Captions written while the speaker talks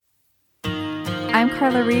I'm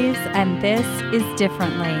Carla Reeves, and this is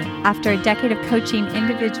Differently. After a decade of coaching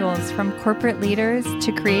individuals from corporate leaders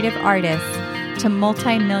to creative artists to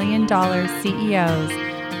multi-million-dollar CEOs,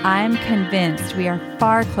 I'm convinced we are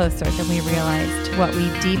far closer than we realize to what we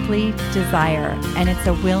deeply desire, and it's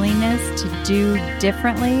a willingness to do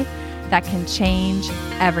differently that can change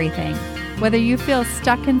everything. Whether you feel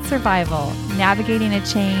stuck in survival, navigating a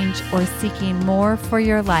change, or seeking more for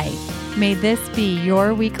your life, may this be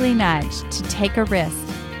your weekly nudge to take a risk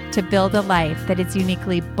to build a life that is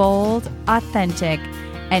uniquely bold, authentic,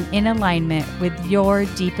 and in alignment with your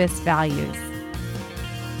deepest values.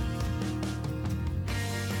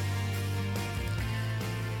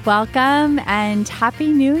 Welcome and Happy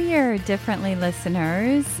New Year, Differently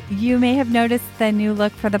listeners. You may have noticed the new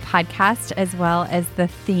look for the podcast as well as the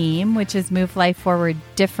theme, which is Move Life Forward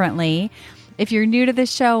Differently. If you're new to the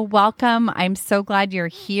show, welcome. I'm so glad you're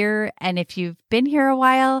here. And if you've been here a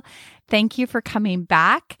while, thank you for coming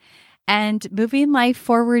back. And moving life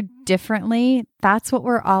forward differently, that's what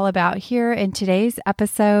we're all about here. And today's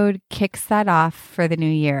episode kicks that off for the new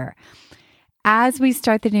year. As we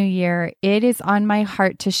start the new year, it is on my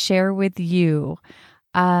heart to share with you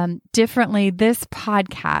differently. This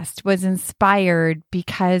podcast was inspired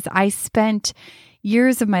because I spent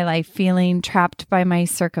years of my life feeling trapped by my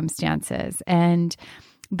circumstances and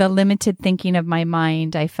the limited thinking of my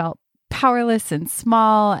mind. I felt powerless and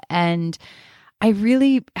small, and I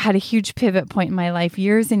really had a huge pivot point in my life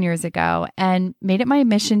years and years ago and made it my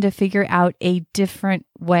mission to figure out a different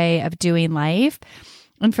way of doing life.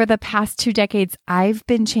 And for the past 2 decades, I've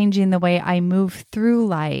been changing the way I move through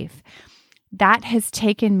life. That has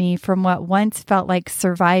taken me from what once felt like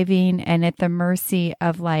surviving and at the mercy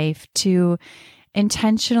of life to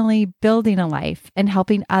intentionally building a life and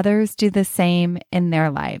helping others do the same in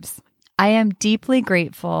their lives. I am deeply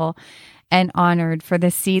grateful and honored for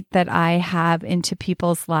the seat that I have into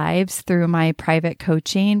people's lives through my private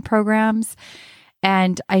coaching programs.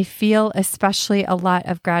 And I feel especially a lot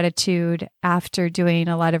of gratitude after doing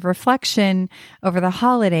a lot of reflection over the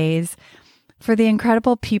holidays for the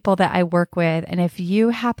incredible people that I work with. And if you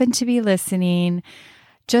happen to be listening,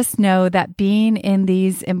 just know that being in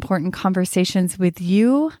these important conversations with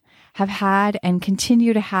you have had and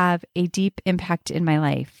continue to have a deep impact in my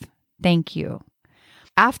life. Thank you.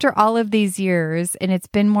 After all of these years, and it's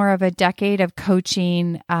been more of a decade of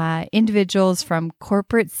coaching individuals from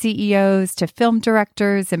corporate CEOs to film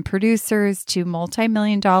directors and producers to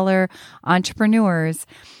multi-million-dollar entrepreneurs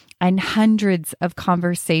and hundreds of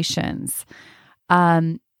conversations,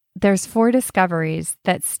 there's 4 discoveries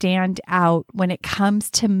that stand out when it comes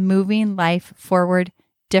to moving life forward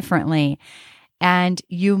differently. And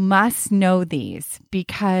you must know these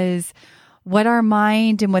because what our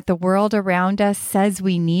mind and what the world around us says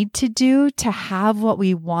we need to do to have what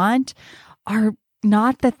we want are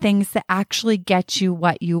not the things that actually get you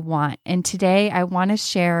what you want. And today I want to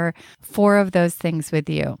share 4 of those things with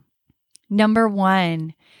you. Number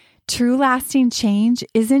 1, true lasting change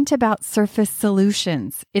isn't about surface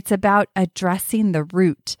solutions. It's about addressing the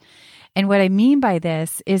root. And what I mean by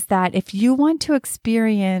this is that if you want to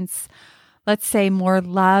experience, let's say, more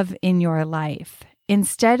love in your life,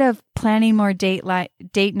 instead of planning more date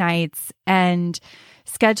nights and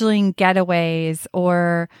scheduling getaways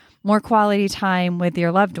or more quality time with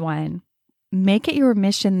your loved one, make it your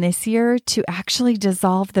mission this year to actually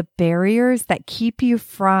dissolve the barriers that keep you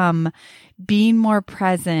from being more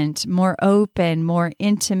present, more open, more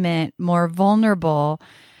intimate, more vulnerable,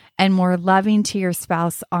 and more loving to your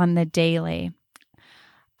spouse on the daily.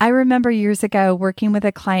 I remember years ago working with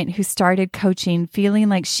a client who started coaching, feeling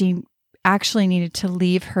like she actually needed to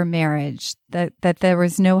leave her marriage, that there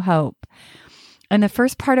was no hope. And the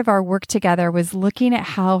first part of our work together was looking at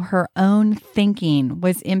how her own thinking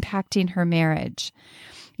was impacting her marriage.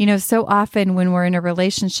 You know, so often when we're in a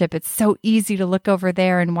relationship, it's so easy to look over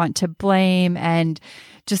there and want to blame and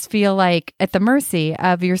just feel like at the mercy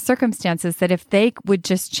of your circumstances that if they would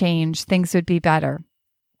just change, things would be better.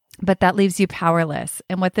 But that leaves you powerless.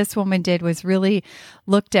 And what this woman did was really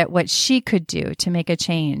looked at what she could do to make a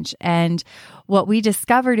change. And what we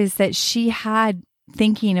discovered is that she had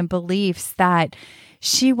thinking and beliefs that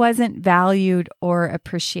she wasn't valued or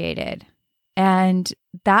appreciated. And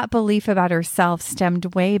that belief about herself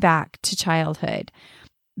stemmed way back to childhood.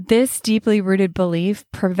 This deeply rooted belief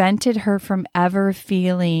prevented her from ever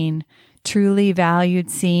feeling truly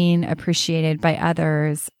valued, seen, appreciated by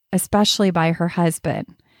others, especially by her husband.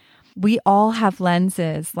 We all have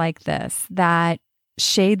lenses like this that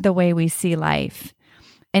shade the way we see life.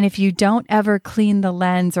 And if you don't ever clean the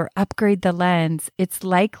lens or upgrade the lens, it's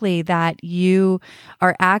likely that you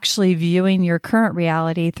are actually viewing your current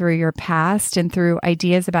reality through your past and through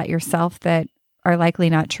ideas about yourself that are likely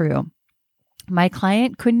not true. My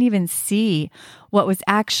client couldn't even see what was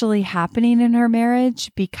actually happening in her marriage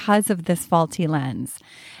because of this faulty lens.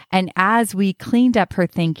 And as we cleaned up her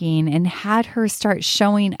thinking and had her start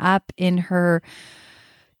showing up in her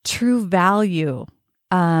true value,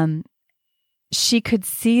 she could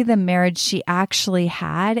see the marriage she actually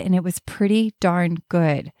had, and it was pretty darn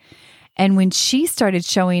good. And when she started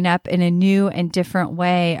showing up in a new and different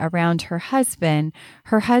way around her husband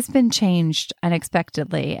changed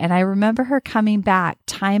unexpectedly. And I remember her coming back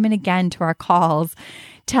time and again to our calls,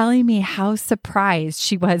 telling me how surprised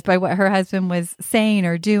she was by what her husband was saying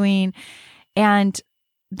or doing. And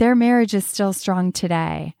their marriage is still strong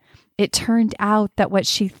today. It turned out that what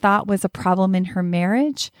she thought was a problem in her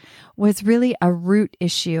marriage was really a root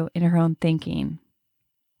issue in her own thinking.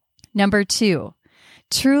 Number 2,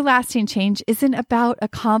 true lasting change isn't about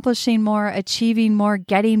accomplishing more, achieving more,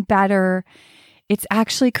 getting better. It's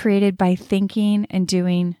actually created by thinking and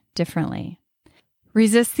doing differently.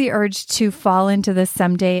 Resist the urge to fall into the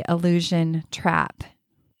someday illusion trap.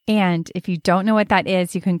 And if you don't know what that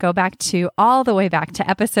is, you can go all the way back to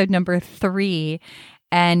episode number 3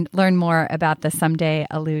 and learn more about the someday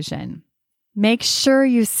illusion. Make sure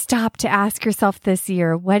you stop to ask yourself this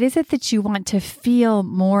year, what is it that you want to feel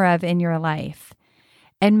more of in your life?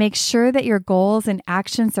 And make sure that your goals and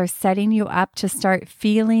actions are setting you up to start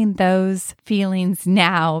feeling those feelings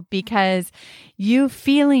now, because you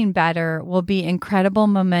feeling better will be incredible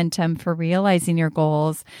momentum for realizing your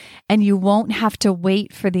goals, and you won't have to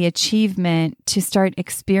wait for the achievement to start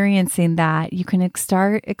experiencing that. You can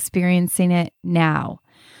start experiencing it now.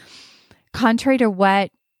 Contrary to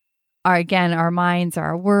what our minds,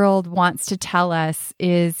 our world wants to tell us,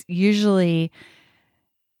 is usually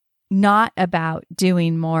not about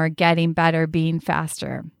doing more, getting better, being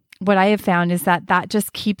faster. What I have found is that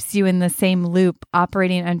just keeps you in the same loop,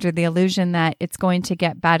 operating under the illusion that it's going to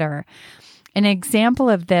get better. An example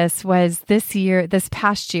of this was this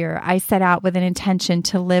past year, I set out with an intention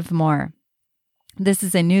to live more. This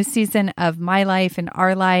is a new season of my life and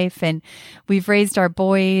our life, and we've raised our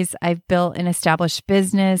boys. I've built an established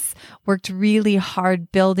business, worked really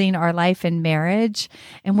hard building our life and marriage,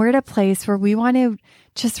 and we're at a place where we want to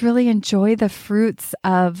just really enjoy the fruits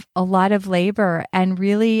of a lot of labor and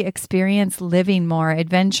really experience living more,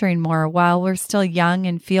 adventuring more while we're still young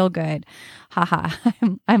and feel good. Haha,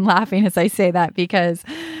 I'm laughing as I say that because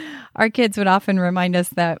our kids would often remind us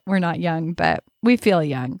that we're not young, but we feel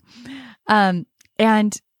young.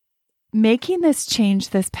 And making this change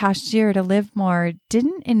this past year to live more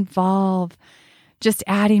didn't involve just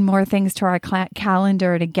adding more things to our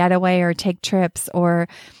calendar to get away or take trips, or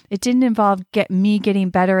it didn't involve me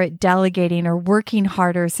getting better at delegating or working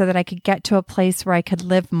harder so that I could get to a place where I could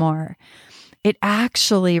live more. It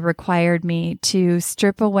actually required me to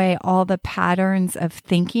strip away all the patterns of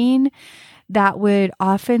thinking that would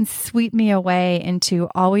often sweep me away into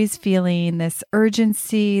always feeling this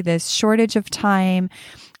urgency, this shortage of time,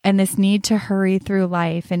 and this need to hurry through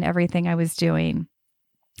life and everything I was doing.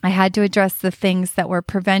 I had to address the things that were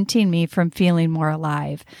preventing me from feeling more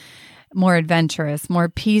alive, more adventurous, more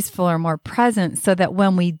peaceful, or more present, so that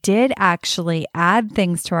when we did actually add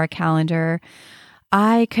things to our calendar,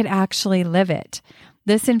 I could actually live it.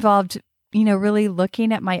 This involved really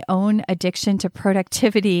looking at my own addiction to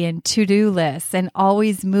productivity and to-do lists and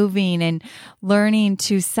always moving and learning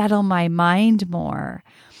to settle my mind more.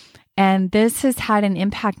 And this has had an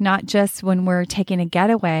impact not just when we're taking a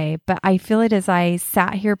getaway, but I feel it as I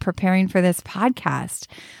sat here preparing for this podcast.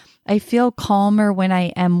 I feel calmer when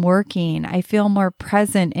I am working. I feel more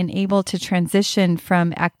present and able to transition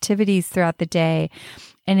from activities throughout the day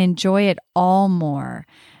and enjoy it all more.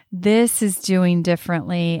 This is doing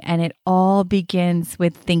differently, and it all begins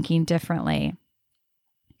with thinking differently.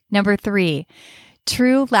 Number 3,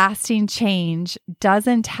 true lasting change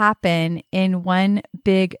doesn't happen in one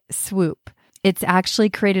big swoop. It's actually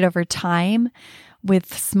created over time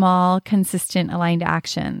with small, consistent, aligned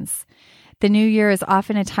actions. The new year is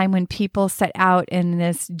often a time when people set out in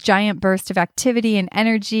this giant burst of activity and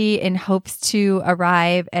energy in hopes to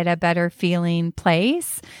arrive at a better feeling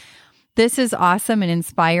place. This is awesome and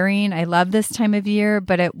inspiring. I love this time of year,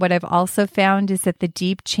 but what I've also found is that the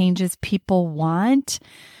deep changes people want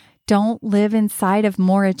don't live inside of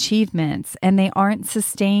more achievements, and they aren't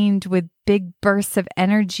sustained with big bursts of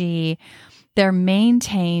energy. They're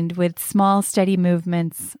maintained with small, steady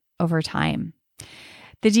movements over time.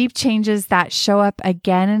 The deep changes that show up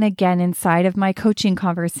again and again inside of my coaching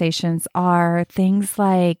conversations are things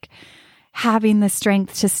like having the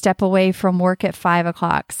strength to step away from work at 5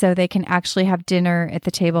 o'clock so they can actually have dinner at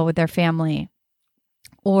the table with their family,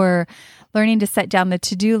 or learning to set down the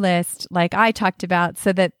to-do list like I talked about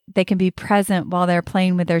so that they can be present while they're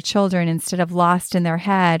playing with their children instead of lost in their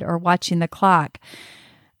head or watching the clock,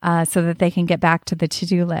 so that they can get back to the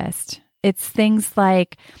to-do list. It's things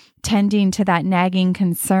like tending to that nagging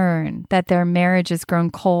concern that their marriage has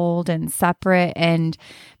grown cold and separate, and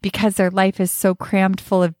because their life is so crammed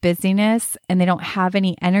full of busyness and they don't have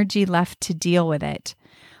any energy left to deal with it.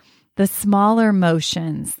 The smaller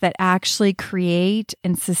motions that actually create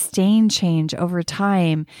and sustain change over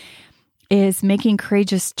time is making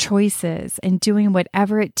courageous choices and doing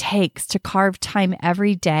whatever it takes to carve time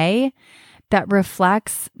every day that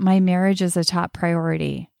reflects my marriage as a top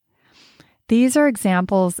priority. These are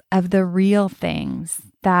examples of the real things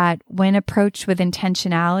that, when approached with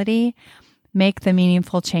intentionality, make the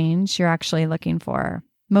meaningful change you're actually looking for.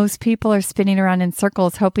 Most people are spinning around in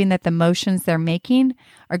circles hoping that the motions they're making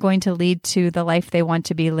are going to lead to the life they want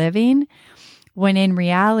to be living, when in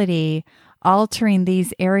reality, altering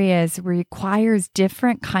these areas requires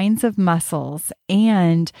different kinds of muscles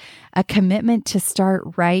and a commitment to start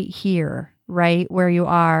right here, right where you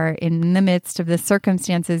are in the midst of the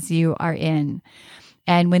circumstances you are in.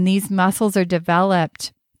 And when these muscles are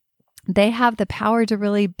developed, they have the power to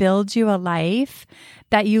really build you a life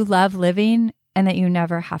that you love living and that you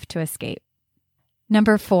never have to escape.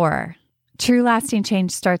 Number 4, true lasting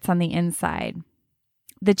change starts on the inside.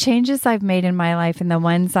 The changes I've made in my life and the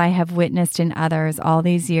ones I have witnessed in others all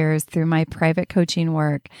these years through my private coaching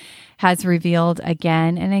work has revealed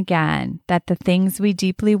again and again that the things we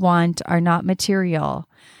deeply want are not material.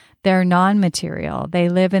 They're non-material. They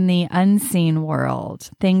live in the unseen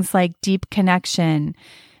world. Things like deep connection,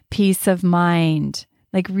 peace of mind,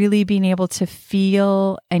 like really being able to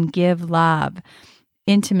feel and give love,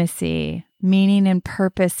 intimacy, meaning and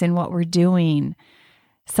purpose in what we're doing,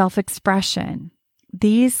 self-expression.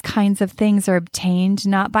 These kinds of things are obtained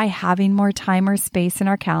not by having more time or space in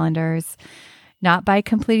our calendars, not by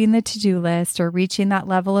completing the to-do list or reaching that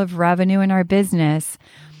level of revenue in our business.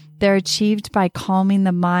 They're achieved by calming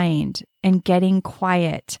the mind and getting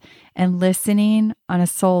quiet and listening on a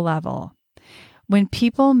soul level. When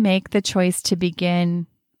people make the choice to begin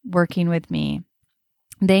working with me,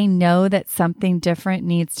 they know that something different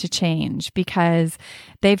needs to change because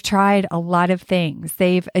they've tried a lot of things.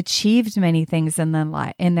 They've achieved many things in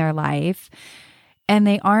their life, and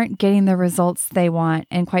they aren't getting the results they want.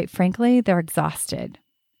 And quite frankly, they're exhausted.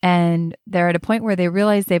 And they're at a point where they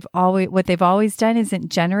realize what they've always done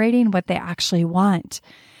isn't generating what they actually want.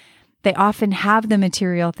 They often have the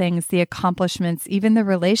material things, the accomplishments, even the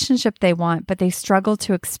relationship they want, but they struggle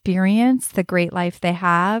to experience the great life they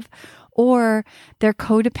have, or they're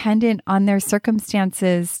codependent on their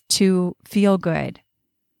circumstances to feel good.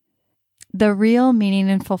 The real meaning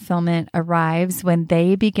and fulfillment arrives when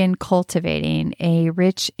they begin cultivating a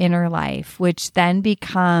rich inner life, which then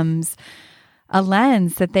becomes a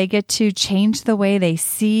lens that they get to change the way they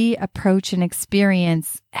see, approach, and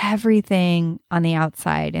experience everything on the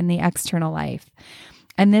outside in the external life.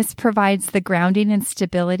 And this provides the grounding and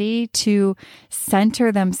stability to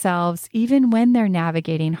center themselves even when they're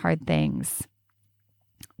navigating hard things.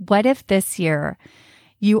 What if this year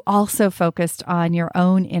you also focused on your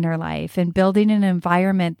own inner life and building an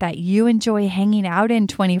environment that you enjoy hanging out in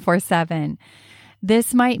 24/7?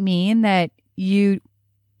 This might mean that you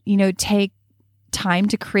take time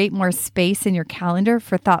to create more space in your calendar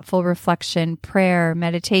for thoughtful reflection, prayer,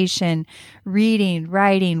 meditation, reading,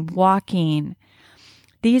 writing, walking.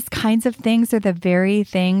 These kinds of things are the very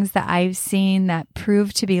things that I've seen that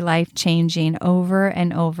prove to be life-changing over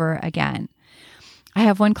and over again. I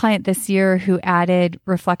have one client this year who added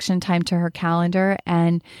reflection time to her calendar,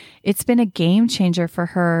 and it's been a game changer for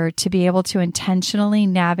her to be able to intentionally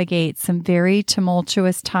navigate some very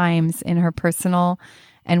tumultuous times in her personal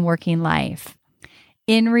and working life.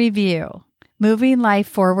 In review, moving life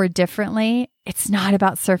forward differently, it's not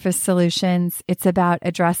about surface solutions. It's about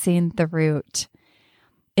addressing the root.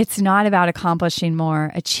 It's not about accomplishing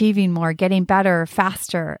more, achieving more, getting better,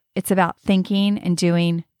 faster. It's about thinking and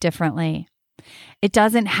doing differently. It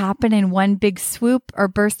doesn't happen in one big swoop or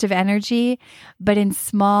burst of energy, but in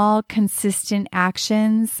small, consistent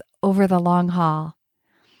actions over the long haul.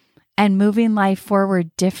 And moving life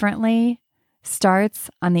forward differently starts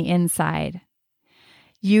on the inside.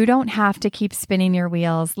 You don't have to keep spinning your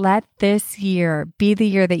wheels. Let this year be the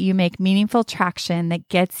year that you make meaningful traction that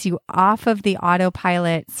gets you off of the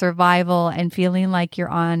autopilot, survival, and feeling like you're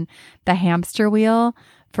on the hamster wheel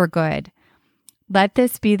for good. Let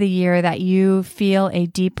this be the year that you feel a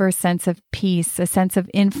deeper sense of peace, a sense of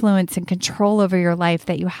influence and control over your life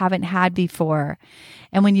that you haven't had before.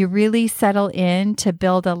 And when you really settle in to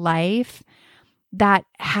build a life that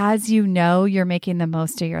has you're making the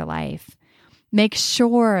most of your life. Make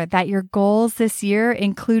sure that your goals this year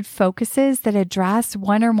include focuses that address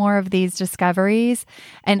one or more of these discoveries,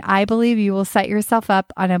 and I believe you will set yourself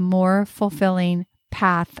up on a more fulfilling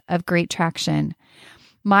path of great traction.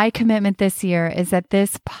 My commitment this year is that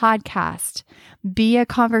this podcast be a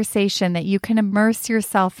conversation that you can immerse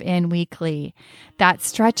yourself in weekly, that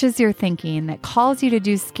stretches your thinking, that calls you to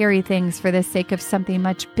do scary things for the sake of something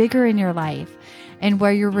much bigger in your life, and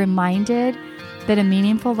where you're reminded that a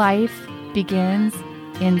meaningful life begins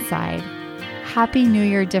inside. Happy New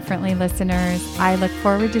Year, Differently listeners. I look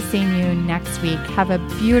forward to seeing you next week. Have a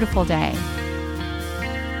beautiful day.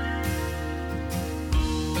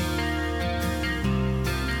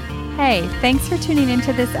 Hey, thanks for tuning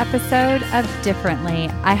into this episode of Differently.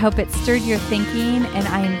 I hope it stirred your thinking, and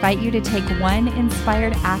I invite you to take one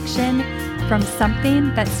inspired action from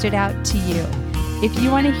something that stood out to you. If you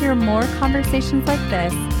want to hear more conversations like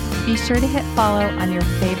this, be sure to hit follow on your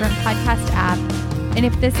favorite podcast app. And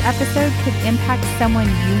if this episode could impact someone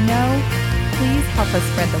you know, please help us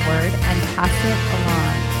spread the word and pass it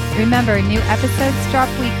along. Remember, new episodes drop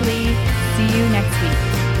weekly. See you next week.